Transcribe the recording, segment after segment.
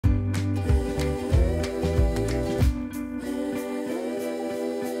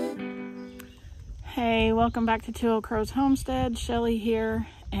Hey, welcome back to Two Old Crows Homestead. Shelly here,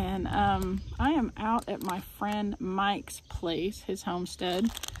 and I am out at my friend Mike's place, his homestead,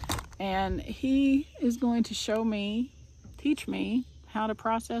 and he is going to teach me how to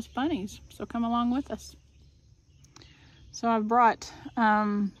process bunnies. So come along with us. So I've brought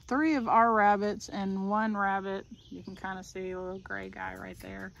 3 of our rabbits and 1 rabbit. You can kind of see a little gray guy right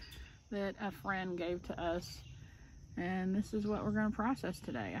there that a friend gave to us. And this is what we're going to process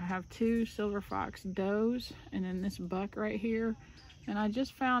today. I have 2 silver fox does and then this buck right here. And I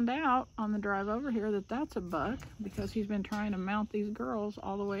just found out on the drive over here that that's a buck because he's been trying to mount these girls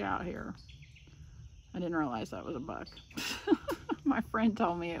all the way out here. I didn't realize that was a buck. My friend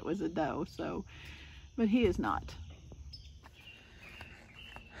told me it was a doe, but he is not.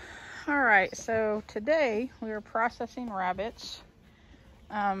 All right, so today we are processing rabbits.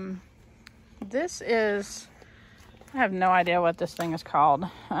 This is, I have no idea what this thing is called.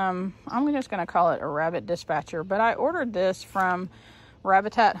 I'm just going to call it a rabbit dispatcher, but I ordered this from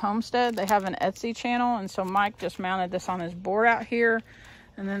Rabbitat Homestead. They have an Etsy channel, and so Mike just mounted this on his board out here.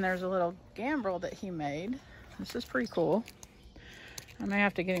 And then there's a little gambrel that he made. This is pretty cool. I may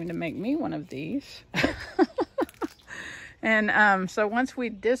have to get him to make me one of these. And so once we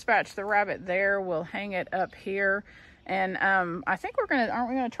dispatch the rabbit there, we'll hang it up here. And I think aren't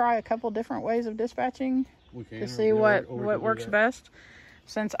we gonna try a couple different ways of dispatching? We can, to see what works best,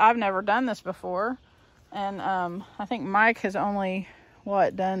 since I've never done this before. And I think Mike has only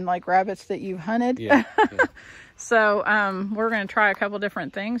done like rabbits that you've hunted. Yeah. So we're going to try a couple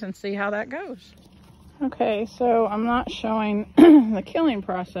different things and see how that goes. Okay, so I'm not showing the killing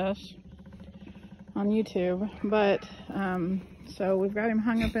process on YouTube, but so we've got him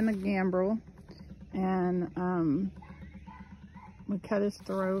hung up in the gambrel, and we cut his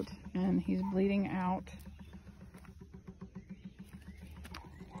throat and he's bleeding out.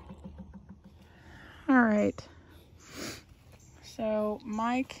 All right, so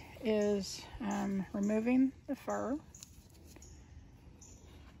Mike is removing the fur.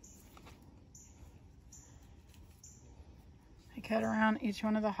 I cut around each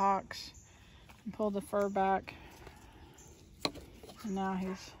one of the hocks and pulled the fur back, and now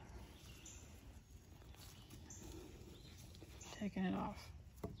he's taking it off.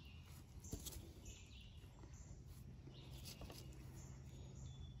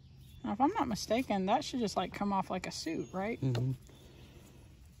 Now, if I'm not mistaken, that should just like come off like a suit, right? Mm-hmm.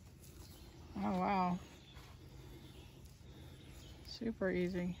 Oh, wow. Super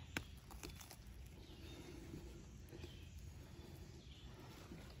easy.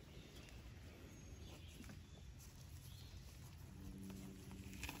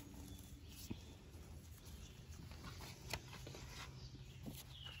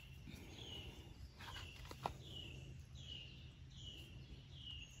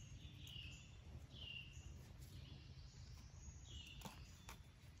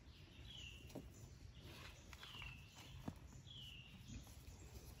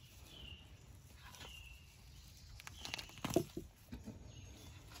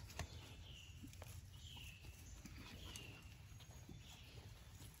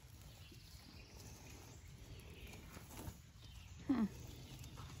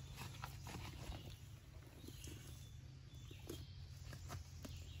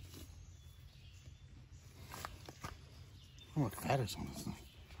 How much fat is on this thing?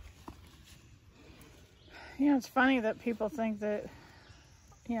 Yeah, it's funny that people think that,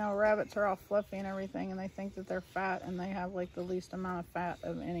 rabbits are all fluffy and everything, and they think that they're fat, and they have like the least amount of fat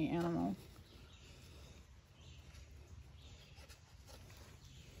of any animal.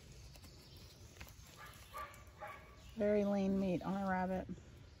 Very lean meat on a rabbit.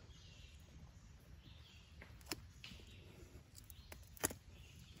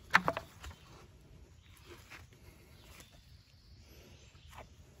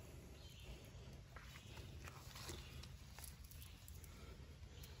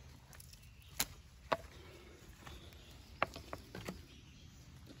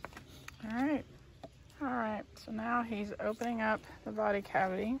 All right, so now he's opening up the body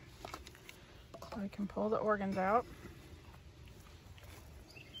cavity so we can pull the organs out.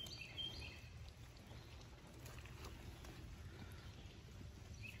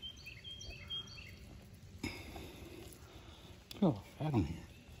 Oh, fat on here.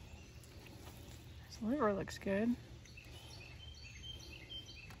 His liver looks good.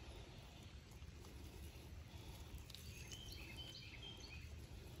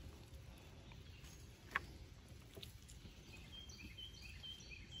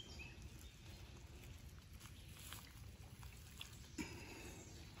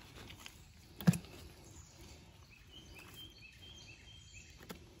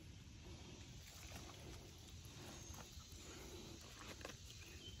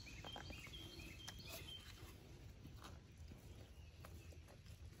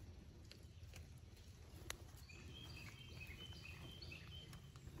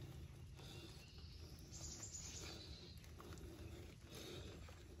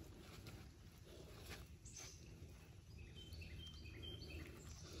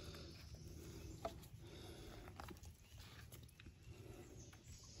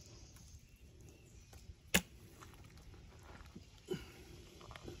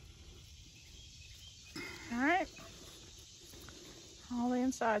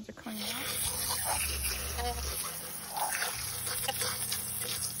 sides are cleaned out.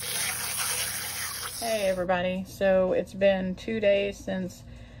 Hey everybody, so it's been 2 days since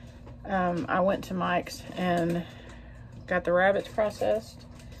I went to Mike's and got the rabbits processed,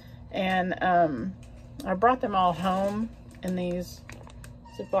 and I brought them all home in these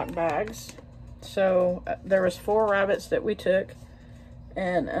Ziploc bags. So there was 4 rabbits that we took,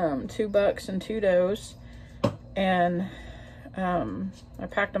 and 2 bucks and 2 does, and I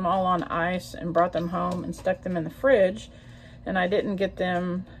packed them all on ice and brought them home and stuck them in the fridge. And I didn't get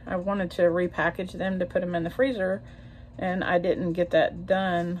them, I wanted to repackage them to put them in the freezer, and I didn't get that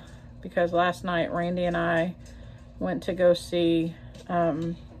done because last night Randy and I went to go see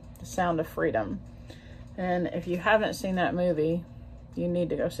The Sound of Freedom. And if you haven't seen that movie, you need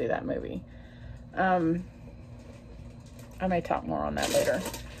to go see that movie. I may talk more on that later.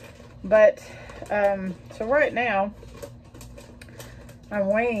 But, so right now, I'm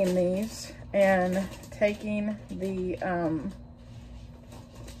weighing these and taking the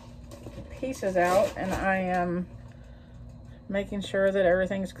pieces out, and I am making sure that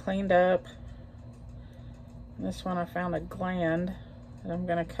everything's cleaned up. This one I found a gland that I'm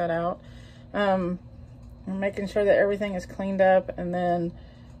gonna cut out. I'm making sure that everything is cleaned up, and then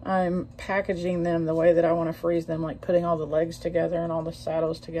I'm packaging them the way that I want to freeze them, like putting all the legs together and all the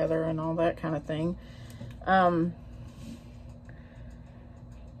saddles together and all that kind of thing.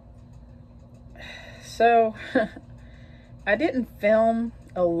 So I didn't film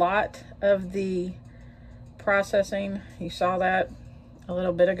a lot of the processing. You saw that a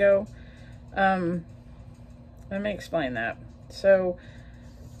little bit ago. Let me explain that. So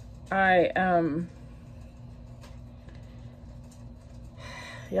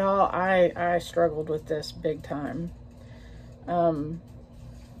y'all, I struggled with this big time.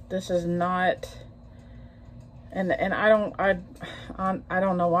 This is not, and I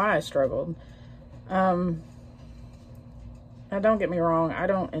don't know why I struggled. Now don't get me wrong, I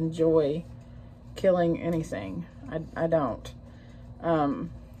don't enjoy killing anything. I don't.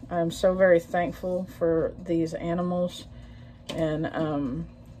 I'm so very thankful for these animals and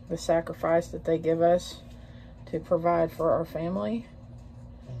the sacrifice that they give us to provide for our family.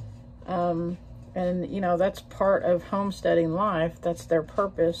 And you know, that's part of homesteading life. That's their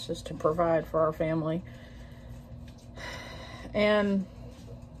purpose, is to provide for our family.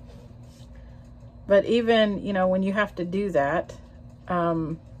 But even, you know, when you have to do that,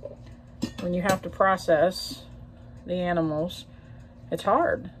 when you have to process the animals, it's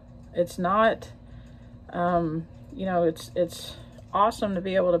hard. It's not, you know, it's awesome to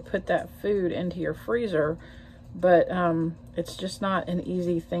be able to put that food into your freezer, but it's just not an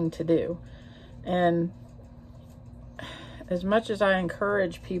easy thing to do. And as much as I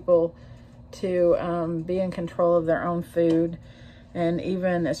encourage people to be in control of their own food, and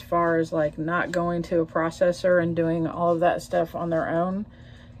even as far as like not going to a processor and doing all of that stuff on their own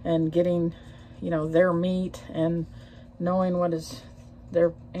and getting, you know, their meat and knowing what is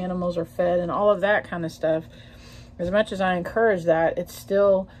their animals are fed and all of that kind of stuff, as much as I encourage that, it's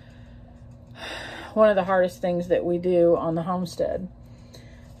still one of the hardest things that we do on the homestead.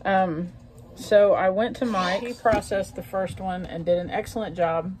 So I went to Mike. He processed the first one and did an excellent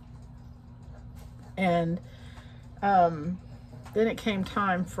job. And then it came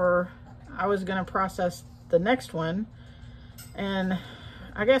time for, I was going to process the next one. And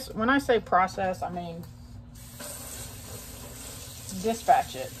I guess when I say process, I mean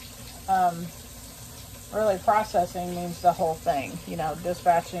dispatch it. Really, processing means the whole thing, you know,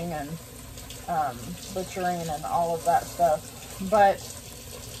 dispatching and butchering and all of that stuff. But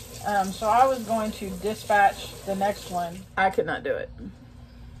so I was going to dispatch the next one. I could not do it.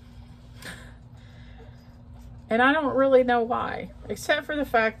 And I don't really know why, except for the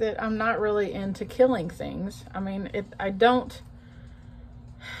fact that I'm not really into killing things. I mean, I don't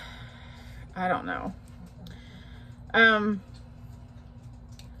know.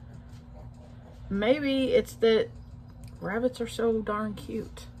 Maybe it's that rabbits are so darn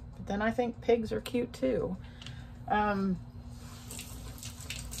cute. But then I think pigs are cute too.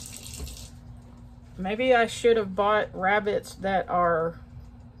 Maybe I should have bought rabbits that are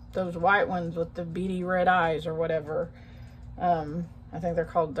those white ones with the beady red eyes or whatever. I think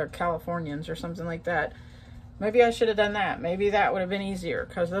they're Californians or something like that. Maybe I should have done that. Maybe that would have been easier,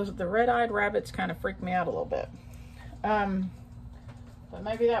 because the red-eyed rabbits kind of freaked me out a little bit. But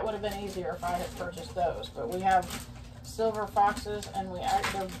maybe that would have been easier if I had purchased those. But we have silver foxes, and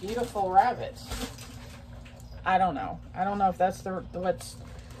they're beautiful rabbits. I don't know. I don't know if that's what's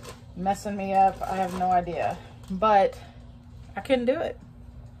messing me up. I have no idea. But I couldn't do it.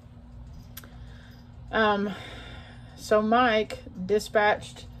 so Mike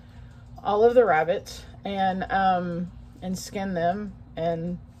dispatched all of the rabbits and skinned them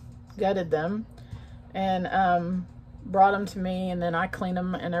and gutted them and brought them to me, and then I cleaned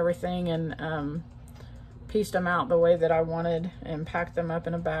them and everything and pieced them out the way that I wanted and packed them up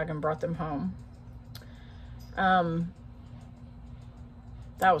in a bag and brought them home.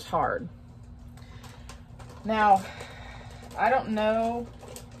 That was hard. Now, I don't know.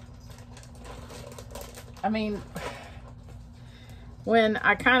 I mean, when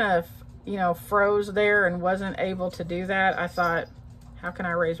I kind of, you know, froze there and wasn't able to do that, I thought, how can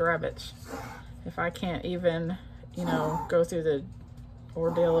I raise rabbits if I can't even, you know, go through the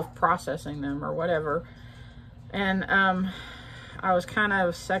ordeal of processing them or whatever? And I was kind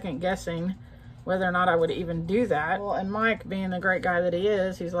of second guessing whether or not I would even do that. Well, and Mike, being the great guy that he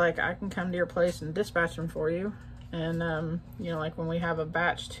is, he's like, I can come to your place and dispatch them for you. And, you know, like when we have a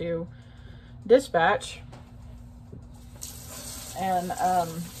batch to dispatch, and,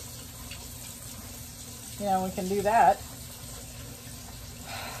 you know, we can do that.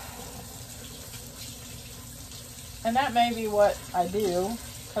 And that may be what I do,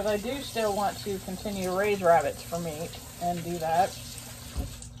 because I do still want to continue to raise rabbits for meat and do that.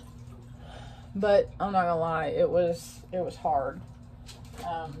 But I'm not gonna lie, it was hard.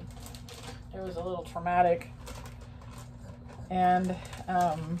 It was a little traumatic. And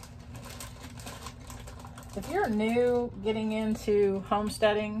if you're new getting into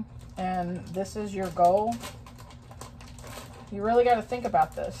homesteading and this is your goal, you really got to think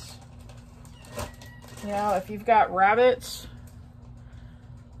about this. You know, if you've got rabbits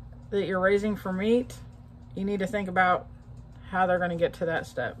that you're raising for meat, you need to think about how they're going to get to that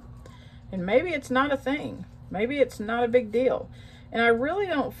step. And maybe it's not a thing. Maybe it's not a big deal. And I really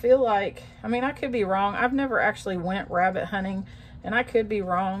don't feel like, I mean, I could be wrong. I've never actually went rabbit hunting, and I could be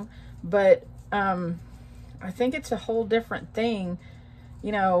wrong, but I think it's a whole different thing,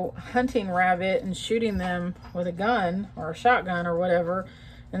 you know, hunting rabbit and shooting them with a gun or a shotgun or whatever,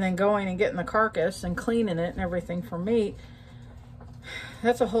 and then going and getting the carcass and cleaning it and everything for meat.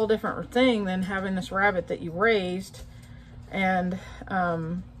 That's a whole different thing than having this rabbit that you raised and,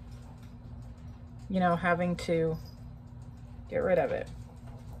 you know, having to get rid of it.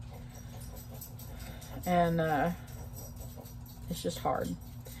 And it's just hard.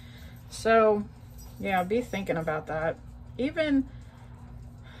 So, yeah, be thinking about that. Even,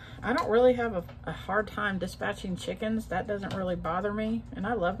 I don't really have a hard time dispatching chickens. That doesn't really bother me. And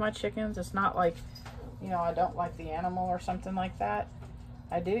I love my chickens. It's not like, you know, I don't like the animal or something like that.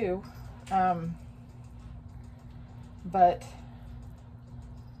 I do. But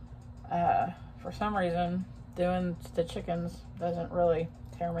for some reason, doing the chickens doesn't really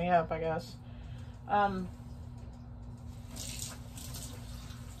tear me up, I guess.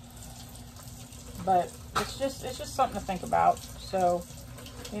 But it's just something to think about. So,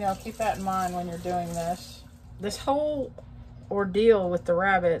 you know, keep that in mind when you're doing this. This whole ordeal with the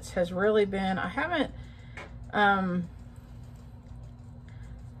rabbits has really been, I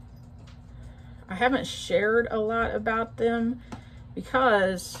haven't shared a lot about them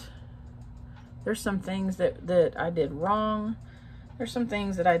because there's some things that I did wrong. There's some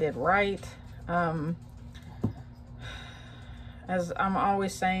things that I did right. As I'm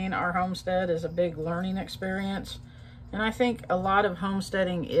always saying, our homestead is a big learning experience. And I think a lot of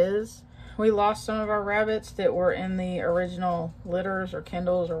homesteading is. We lost some of our rabbits that were in the original litters or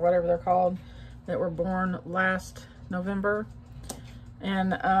kennels or whatever they're called that were born last November.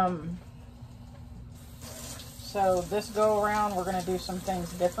 And so this go around, we're gonna do some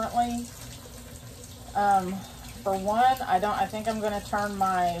things differently. For one, I think I'm gonna turn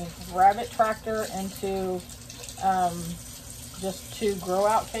my rabbit tractor into just 2 grow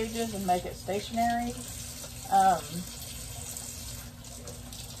out cages and make it stationary.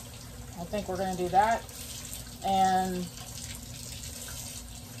 I think we're going to do that. And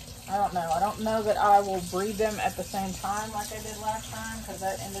I don't know that I will breed them at the same time like I did last time, because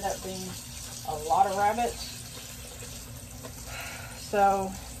that ended up being a lot of rabbits.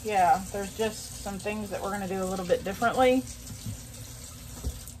 So yeah, there's just some things that we're going to do a little bit differently.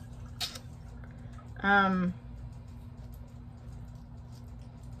 And,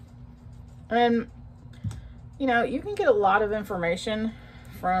 you know, you can get a lot of information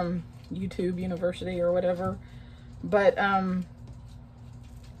from YouTube University or whatever, but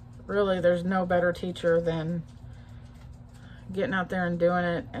really there's no better teacher than getting out there and doing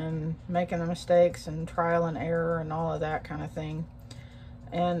it and making the mistakes and trial and error and all of that kind of thing.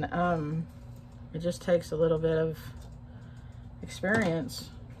 And it just takes a little bit of experience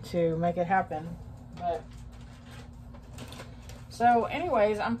to make it happen. But so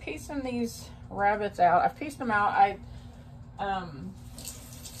anyways, I'm piecing these rabbits out. I've pieced them out.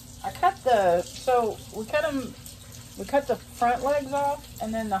 I cut the front legs off,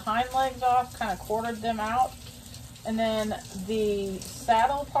 and then the hind legs off, kind of quartered them out. And then the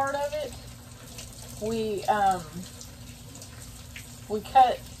saddle part of it, we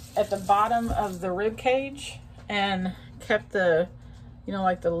cut at the bottom of the rib cage and kept the, you know,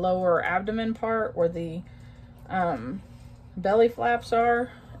 like the lower abdomen part where the belly flaps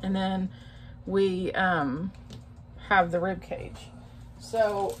are, and then we have the rib cage.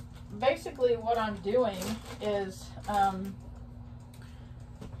 So basically what I'm doing is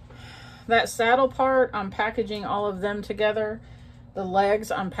that saddle part, I'm packaging all of them together. The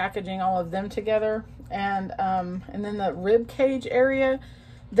legs, I'm packaging all of them together. And then the rib cage area,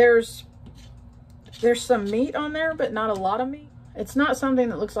 there's some meat on there, but not a lot of meat. It's not something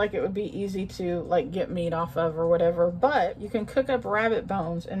that looks like it would be easy to like get meat off of or whatever, but you can cook up rabbit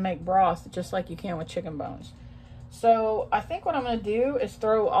bones and make broth just like you can with chicken bones. So I think what I'm going to do is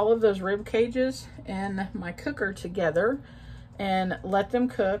throw all of those rib cages in my cooker together and let them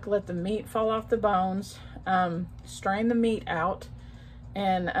cook, let the meat fall off the bones, strain the meat out,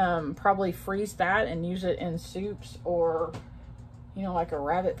 and probably freeze that and use it in soups or, you know, like a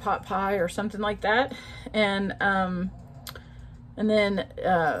rabbit pot pie or something like that. And then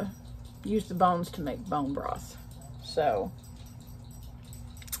use the bones to make bone broth. So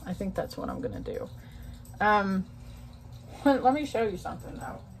I think that's what I'm going to do. Let me show you something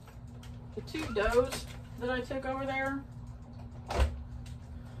though. The two doughs that I took over there,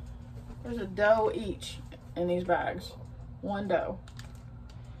 there's a dough each in these bags. One dough.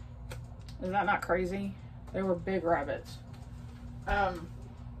 Is that not crazy? They were big rabbits. And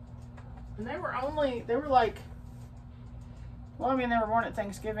they were like, well, I mean, they were born at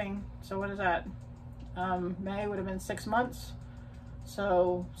Thanksgiving. So what is that? May would have been 6 months.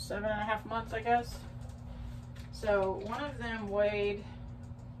 So 7.5 months, I guess. So one of them weighed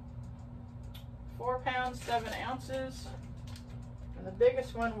 4 pounds, 7 ounces. And the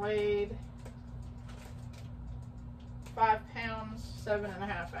biggest one weighed 5 pounds,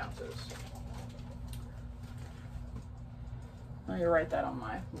 7.5 ounces. Let me write that on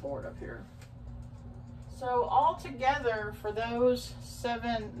my board up here. So all together for those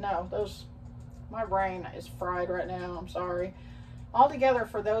my brain is fried right now, I'm sorry. All together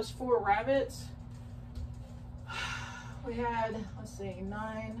for those 4 rabbits, we had, let's see,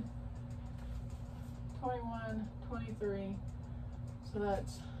 9, 21, 23, so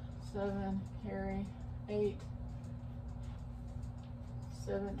that's 7, Harry, 8,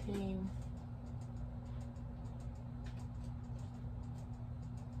 17,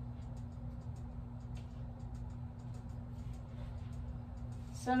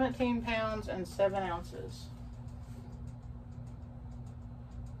 17 pounds and 7 ounces.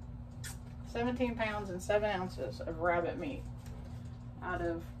 17 pounds and 7 ounces of rabbit meat out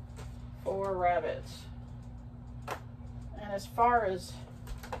of 4 rabbits. And as far as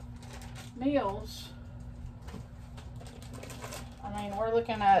meals, I mean, we're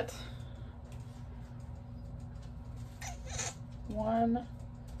looking at 1,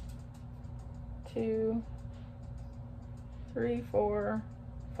 2, 3, 4,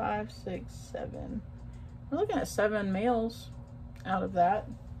 5, 6, 7. We're looking at 7 meals out of that.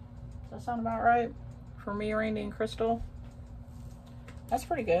 Does that sound about right? For me, Randy, and Crystal. That's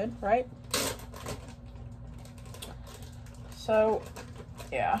pretty good, right? So,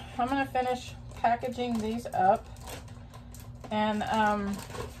 yeah, I'm gonna finish packaging these up. And I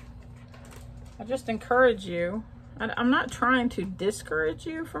just encourage you. I'm not trying to discourage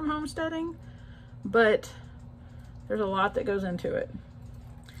you from homesteading, but there's a lot that goes into it.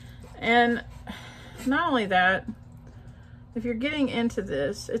 And not only that, if you're getting into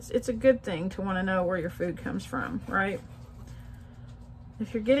this, it's a good thing to want to know where your food comes from, right?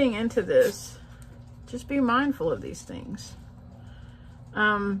 If you're getting into this, just be mindful of these things.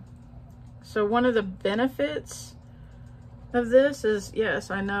 So one of the benefits of this is, yes,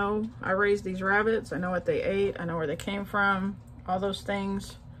 I know I raised these rabbits. I know what they ate. I know where they came from, all those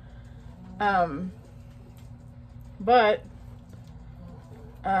things. But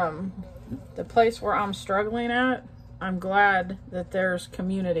the place where I'm struggling at, I'm glad that there's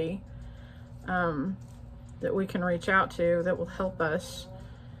community that we can reach out to that will help us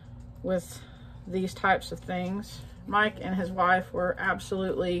with these types of things. Mike and his wife were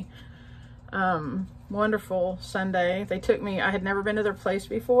absolutely wonderful Sunday. They took me, I had never been to their place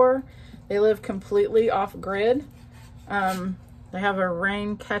before. They live completely off grid. They have a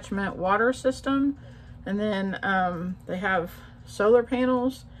rain catchment water system, and then they have solar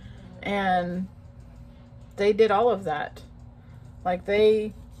panels, and they did all of that. Like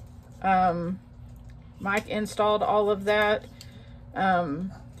they, Mike installed all of that.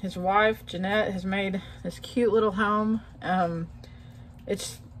 His wife, Jeanette, has made this cute little home.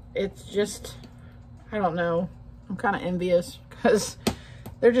 It's just, I don't know. I'm kind of envious because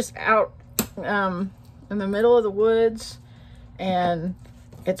they're just out in the middle of the woods, and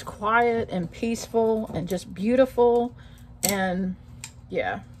it's quiet and peaceful and just beautiful. And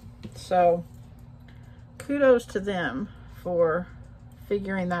yeah, so kudos to them for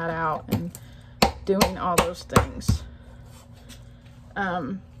figuring that out and doing all those things.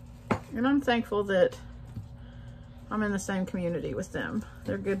 And I'm thankful that I'm in the same community with them.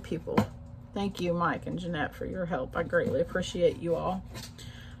 They're good people. Thank you, Mike and Jeanette, for your help. I greatly appreciate you all.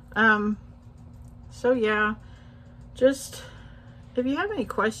 So yeah, just if you have any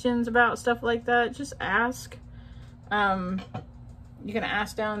questions about stuff like that, just ask. You can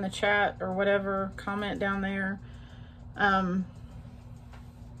ask down in the chat or whatever, comment down there.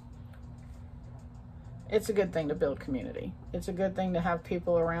 It's a good thing to build community. It's a good thing to have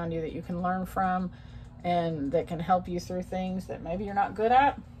people around you that you can learn from and that can help you through things that maybe you're not good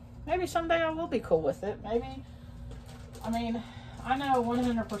at. Maybe someday I will be cool with it. Maybe, I mean, I know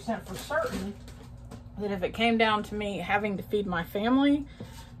 100% for certain that if it came down to me having to feed my family,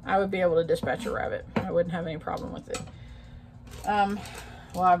 I would be able to dispatch a rabbit. I wouldn't have any problem with it.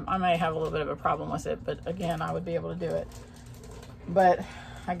 Well, I may have a little bit of a problem with it, but again, I would be able to do it. But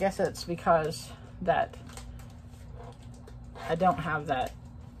I guess it's because that I don't have that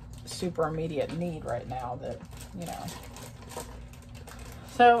super immediate need right now that, you know.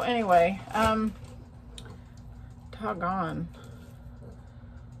 So anyway, doggone.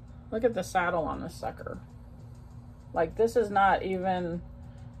 Look at the saddle on this sucker. Like, this is not even,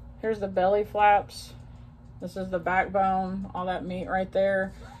 here's the belly flaps. This is the backbone, all that meat right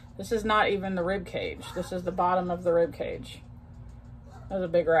there. This is not even the rib cage. This is the bottom of the rib cage. That was a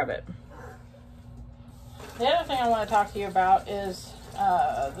big rabbit. The other thing I want to talk to you about is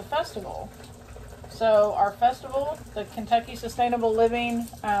the festival. So our festival, the Kentucky Sustainable Living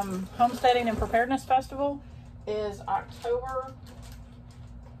Homesteading and Preparedness Festival, is October,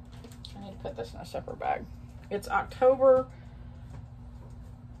 I need to put this in a separate bag. It's October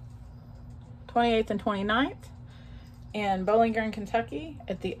 28th and 29th in Bowling Green, Kentucky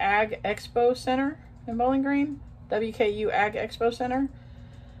at the Ag Expo Center in Bowling Green, WKU Ag Expo Center.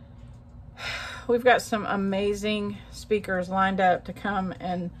 We've got some amazing speakers lined up to come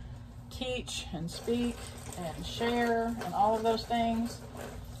and teach and speak and share and all of those things.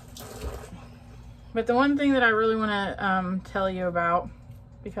 But the one thing that I really want to tell you about,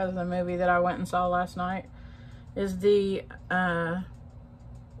 because of the movie that I went and saw last night, is the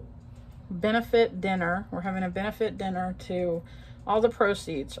benefit dinner. We're having a benefit dinner to all of the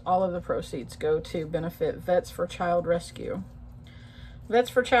proceeds go to benefit Vets for Child Rescue. Vets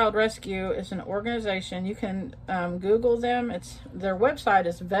for Child Rescue is an organization. You can Google them. Their website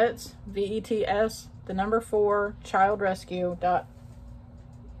is vets, VETS, the number 4, childrescue. I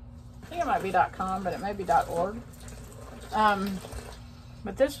think it might be .com, but it may be .org.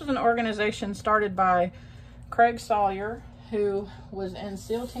 But this was an organization started by Craig Sawyer, who was in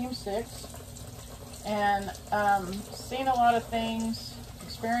SEAL Team 6 and seen a lot of things,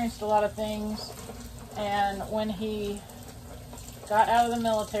 experienced a lot of things, and when he got out of the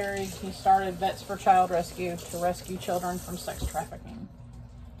military, he started Vets for Child Rescue to rescue children from sex trafficking.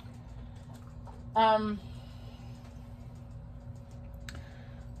 The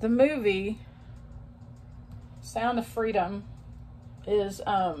movie Sound of Freedom is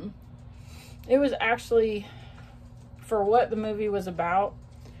it was actually, for what the movie was about,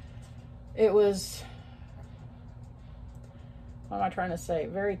 it was, what am I trying to say,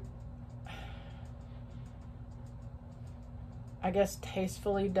 very, I guess,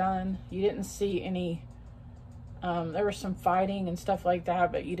 tastefully done. You didn't see any, there was some fighting and stuff like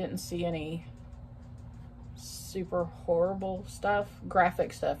that, but you didn't see any super horrible stuff.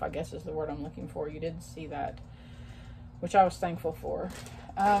 Graphic stuff, I guess, is the word I'm looking for. You didn't see that, which I was thankful for.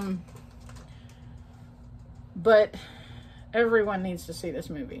 But everyone needs to see this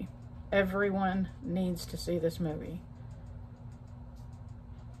movie. Everyone needs to see this movie.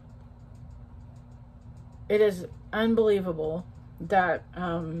 It is unbelievable that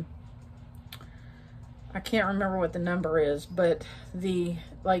I can't remember what the number is, but the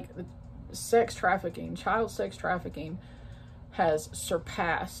sex trafficking, child sex trafficking, has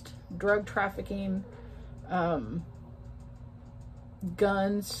surpassed drug trafficking,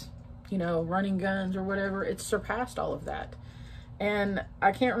 guns, running guns or whatever. It's surpassed all of that. And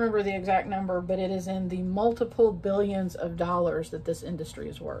I can't remember the exact number, but it is in the multiple billions of dollars that this industry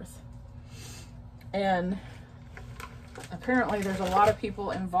is worth. And apparently there's a lot of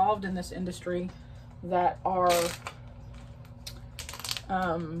people involved in this industry that are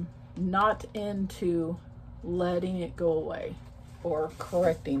not into letting it go away or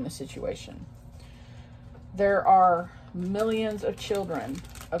correcting the situation. There are millions of children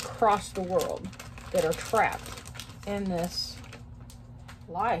across the world that are trapped in this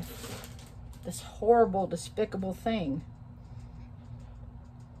life, this horrible, despicable thing.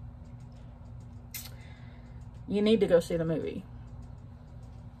 You need to go see the movie.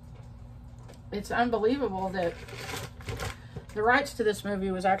 It's unbelievable that the rights to this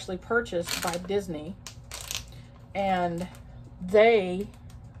movie was actually purchased by Disney, and they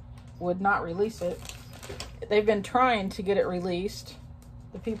would not release it. They've been trying to get it released.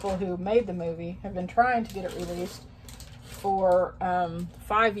 The people who made the movie have been trying to get it released for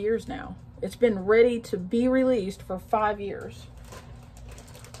 5 years now. It's been ready to be released for 5 years.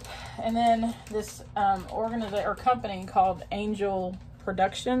 And then this company called Angel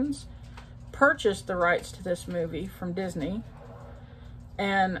Productions purchased the rights to this movie from Disney,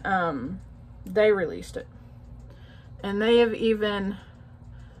 and they released it. And they've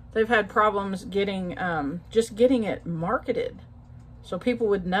had problems getting just getting it marketed so people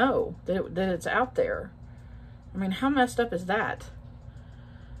would know that it's out there. I mean, how messed up is that?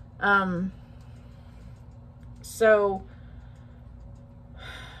 So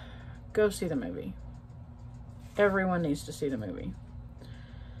go see the movie. Everyone needs to see the movie.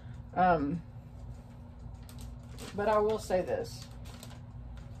 But I will say this.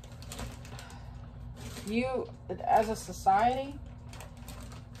 You, as a society,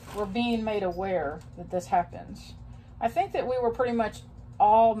 we're being made aware that this happens. I think that we were pretty much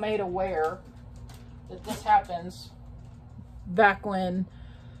all made aware that this happens back when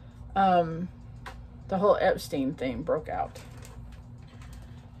the whole Epstein thing broke out.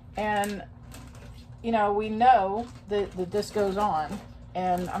 And, you know, we know that this goes on.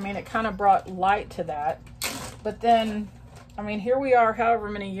 And, I mean, it kind of brought light to that. But then, I mean, here we are however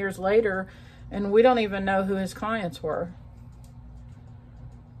many years later, and we don't even know who his clients were.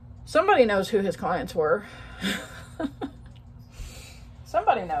 Somebody knows who his clients were.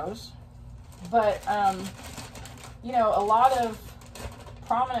 Somebody knows. But, you know, a lot of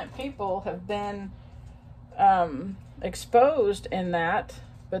prominent people have been exposed in that,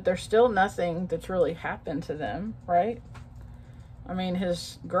 but there's still nothing that's really happened to them, right? I mean,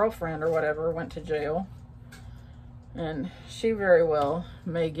 his girlfriend or whatever went to jail, and she very well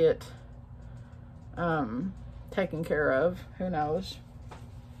may get taken care of. Who knows?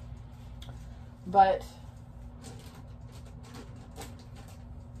 But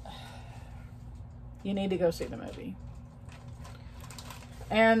you need to go see the movie.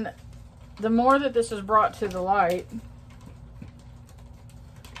 And the more that this is brought to the light,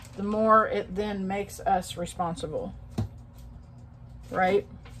 the more it then makes us responsible. Right?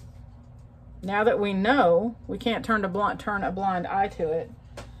 Now that we know, we can't turn a blind eye to it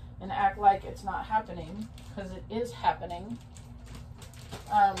and act like it's not happening, because it is happening.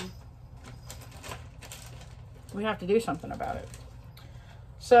 We have to do something about it.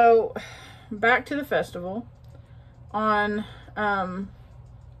 So, back to the festival. On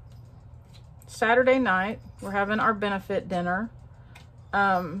Saturday night, we're having our benefit dinner.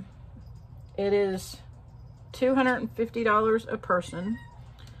 It is $250 a person.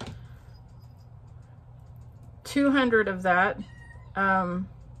 200 of that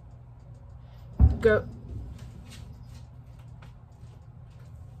go.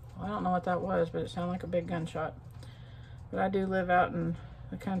 I don't know what that was, but it sounded like a big gunshot. But I do live out in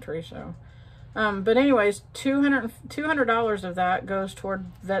the country, so. But anyways, $200 of that goes toward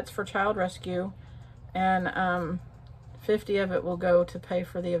Vets for Child Rescue, and 50 of it will go to pay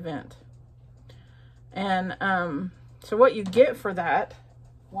for the event. And so what you get for that,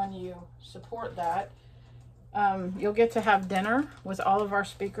 when you support that, you'll get to have dinner with all of our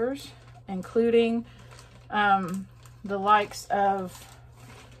speakers, including the likes of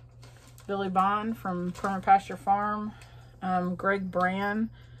Billy Bond from Perma Pasture Farm, Greg Brand,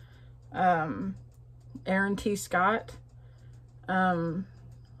 Aaron T. Scott, Darren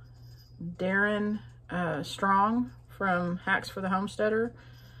Strong from Hacks for the Homesteader,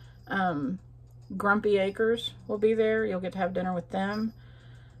 Grumpy Acres will be there. You'll get to have dinner with them.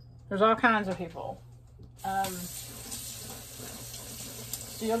 There's all kinds of people.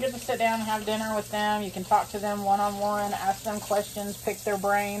 So you'll get to sit down and have dinner with them. You can talk to them one-on-one, ask them questions, pick their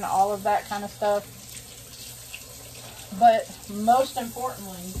brain, all of that kind of stuff. But most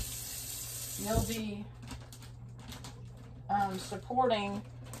importantly, you'll be supporting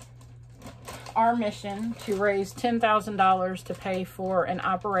our mission to raise $10,000 to pay for an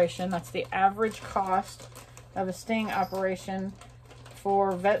operation. That's the average cost of a sting operation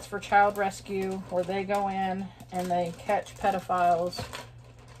for Vets for Child Rescue, where they go in and they catch pedophiles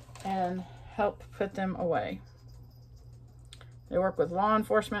and help put them away. They work with law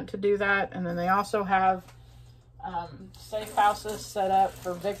enforcement to do that, and then they also have safe houses set up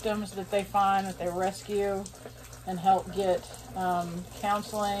for victims that they find, that they rescue, and help get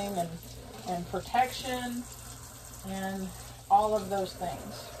counseling and protection and all of those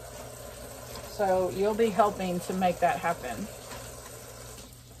things. So you'll be helping to make that happen.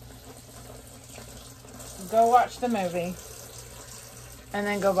 Go watch the movie and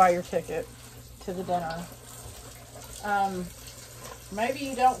then go buy your ticket to the dinner. Maybe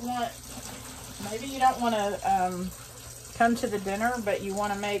you don't want to come to the dinner, but you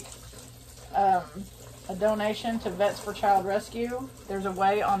want to make a donation to Vets for Child Rescue. There's a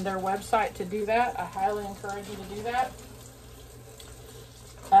way on their website to do that. I highly encourage you to do that.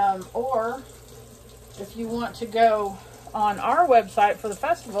 Or if you want to go on our website for the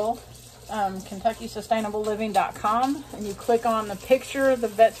festival, KentuckySustainableLiving.com, and you click on the picture, the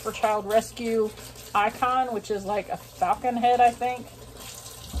Vets for Child Rescue icon, which is like a falcon head, I think,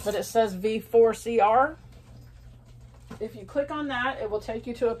 but it says V4CR. If you click on that, it will take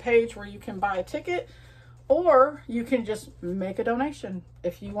you to a page where you can buy a ticket, or you can just make a donation.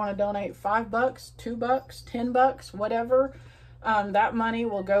 If you want to donate $5, $2, $10, whatever, that money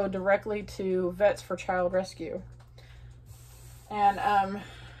will go directly to Vets for Child Rescue. And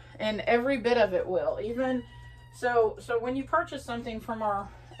every bit of it will. Even so when you purchase something from our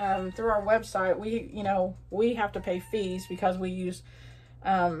through our website, we have to pay fees because we use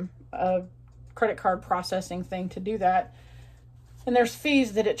a credit card processing thing to do that, and there's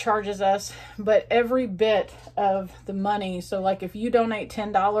fees that it charges us. But every bit of the money, so like if you donate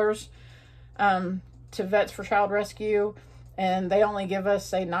 $10 to Vets for Child Rescue, and they only give us,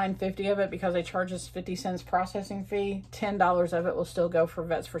 say, $9.50 of it because they charge us 50 cents processing fee, $10 of it will still go for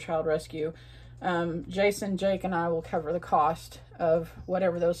Vets for Child Rescue. Jason, Jake, and I will cover the cost of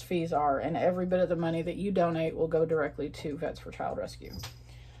whatever those fees are, and every bit of the money that you donate will go directly to Vets for Child Rescue.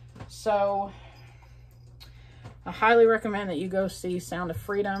 So I highly recommend that you go see Sound of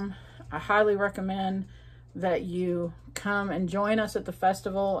Freedom. I highly recommend that you come and join us at the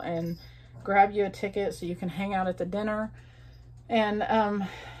festival and grab you a ticket so you can hang out at the dinner. And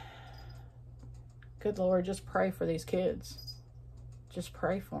good Lord, just pray for these kids. Just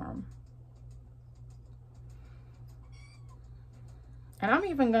pray for them. And I'm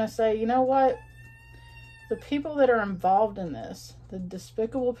even going to say, you know what? The people that are involved in this, the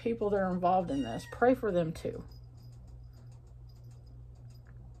despicable people that are involved in this, pray for them too.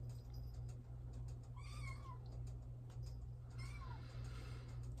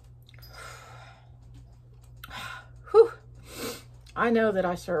 Whew. I know that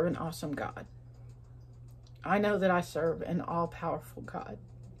I serve an awesome God. I know that I serve an all-powerful God.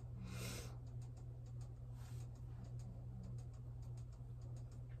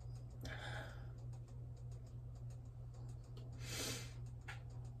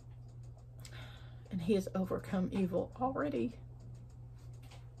 And he has overcome evil already.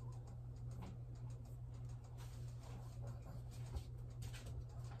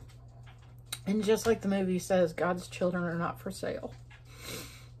 And just like the movie says, God's children are not for sale.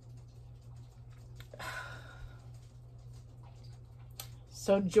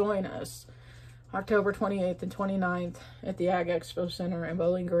 So join us October 28th and 29th at the Ag Expo Center in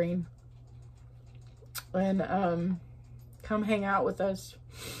Bowling Green. And come hang out with us.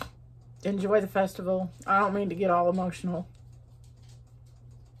 Enjoy the festival. I don't mean to get all emotional.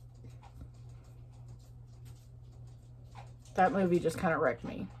 That movie just kind of wrecked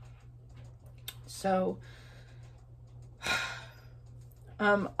me. So,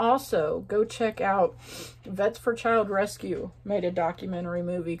 also, go check out Vets for Child Rescue made a documentary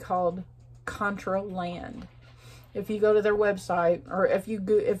movie called Contra Land. If you go to their website, or if you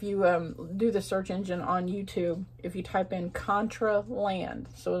do the search engine on YouTube, if you type in Contra Land,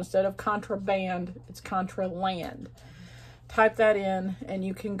 so instead of contraband, it's Contra Land. Type that in, and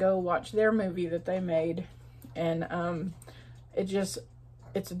you can go watch their movie that they made. And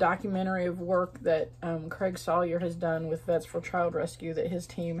it's a documentary of work that Craig Sawyer has done with Vets for Child Rescue that his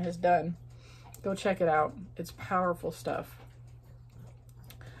team has done. Go check it out. It's powerful stuff.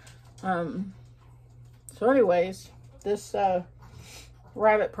 So anyways, this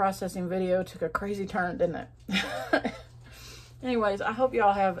rabbit processing video took a crazy turn, didn't it? Anyways, I hope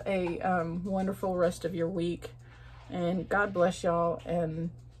y'all have a wonderful rest of your week. And God bless y'all.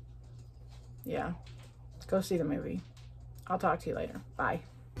 And yeah, let's go see the movie. I'll talk to you later. Bye.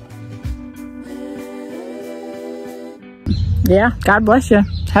 Yeah, God bless you.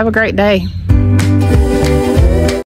 Have a great day.